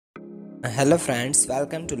Hello friends,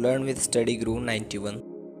 welcome to Learn with Study Guru 91.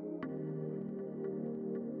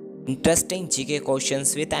 Interesting GK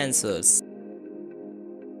questions with answers.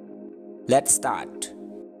 Let's start.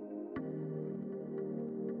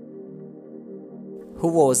 Who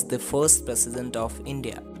was the first president of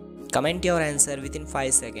India? Comment your answer within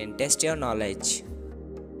 5 seconds. Test your knowledge.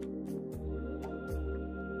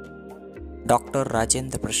 Dr.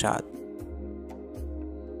 Rajendra Prasad.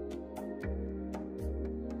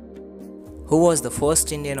 Who was the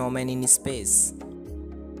first Indian woman in space?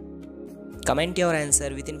 Comment your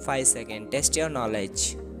answer within 5 seconds. Test your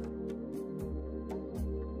knowledge.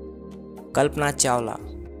 Kalpana Chawla.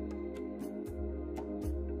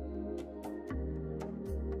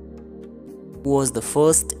 Who was the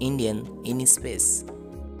first Indian in space?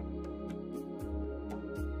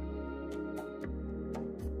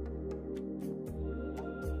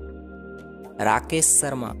 Rakesh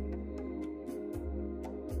Sharma.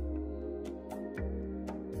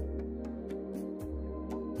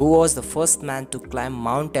 Who was the first man to climb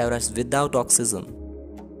Mount Everest without oxygen?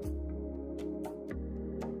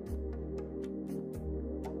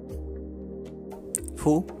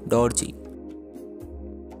 Phu Dorji.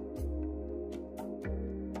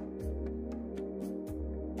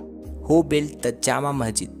 Who built the Jama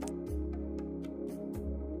Masjid?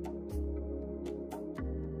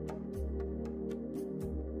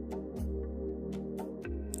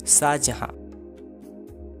 Shah Jahan.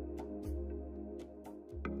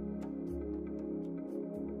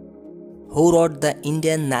 Who wrote the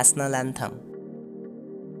Indian national anthem?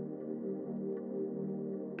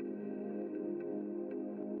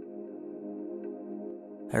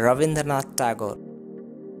 Rabindranath Tagore.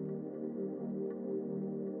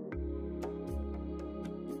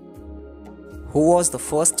 Who was the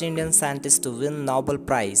first Indian scientist to win Nobel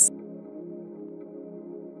Prize?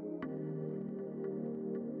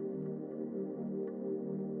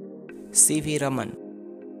 C.V. Raman.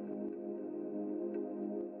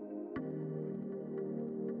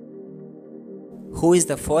 Who is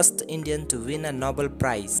the first Indian to win a Nobel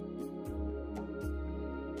Prize?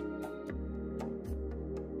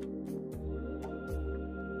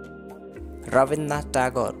 Rabindranath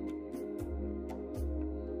Tagore.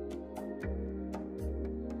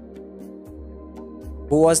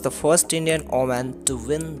 Who was the first Indian woman to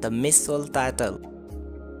win the Miss World title?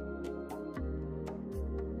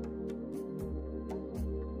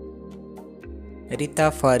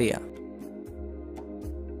 Rita Faria.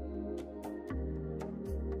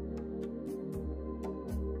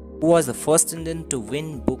 Who was the first Indian to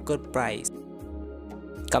win Booker Prize?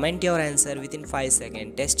 Comment your answer within 5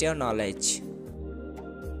 seconds. Test your knowledge.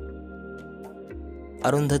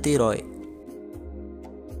 Arundhati Roy.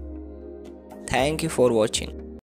 Thank you for watching.